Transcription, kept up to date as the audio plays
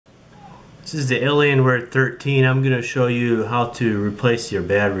This is the Alienware 13. I'm going to show you how to replace your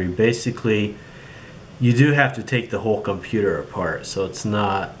battery. Basically, you do have to take the whole computer apart, so it's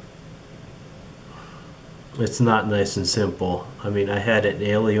not nice and simple. I mean, I had an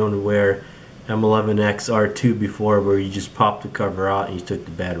Alienware M11X R2 before where you just popped the cover out and you took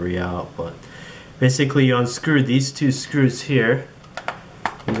the battery out, but basically you unscrew these two screws here.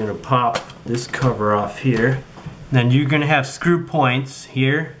 You're going to pop this cover off here. Then you're going to have screw points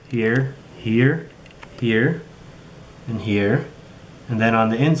here, here, here, here, and here. And then on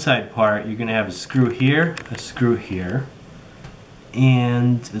the inside part, you're going to have a screw here, and a screw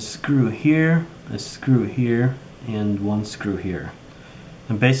here, and one screw here.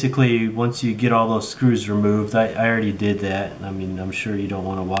 And basically, once you get all those screws removed, I already did that. I mean, I'm sure you don't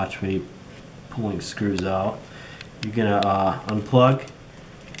want to watch me pulling screws out. You're going to unplug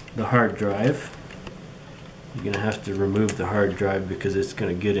the hard drive. You're going to have to remove the hard drive because it's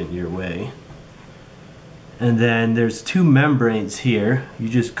going to get in your way. And then there's two membranes here. You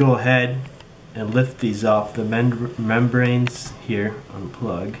just go ahead and lift these off. The membranes here,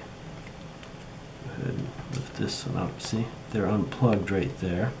 unplug. Go ahead and lift this one up. See? They're unplugged right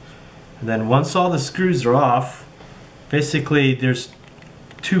there. And then once all the screws are off, basically there's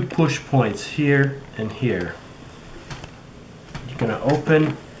two push points here and here. You're going to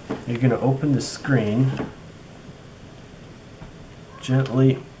open the screen.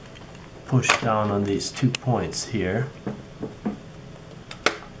 Gently push down on these 2 points here,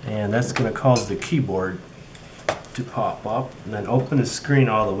 and that's going to cause the keyboard to pop up. And then open the screen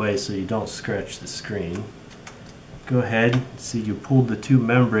all the way so you don't scratch the screen. Go ahead, see, you pulled the two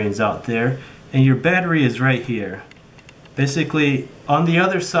membranes out there, and your battery is right here. Basically, on the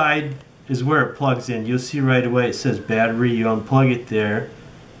other side is where it plugs in. You'll see right away it says battery. You unplug it there,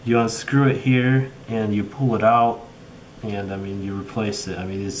 you unscrew it here, and you pull it out. And I mean, you replace it. I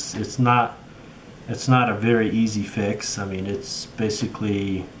mean, it's not a very easy fix. I mean, it's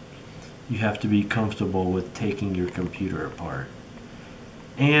basically you have to be comfortable with taking your computer apart.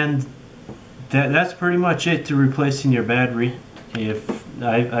 And that's pretty much it to replacing your battery. If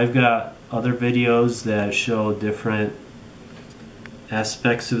I've got other videos that show different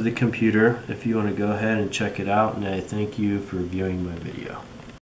aspects of the computer, if you want to go ahead and check it out, and I thank you for viewing my video.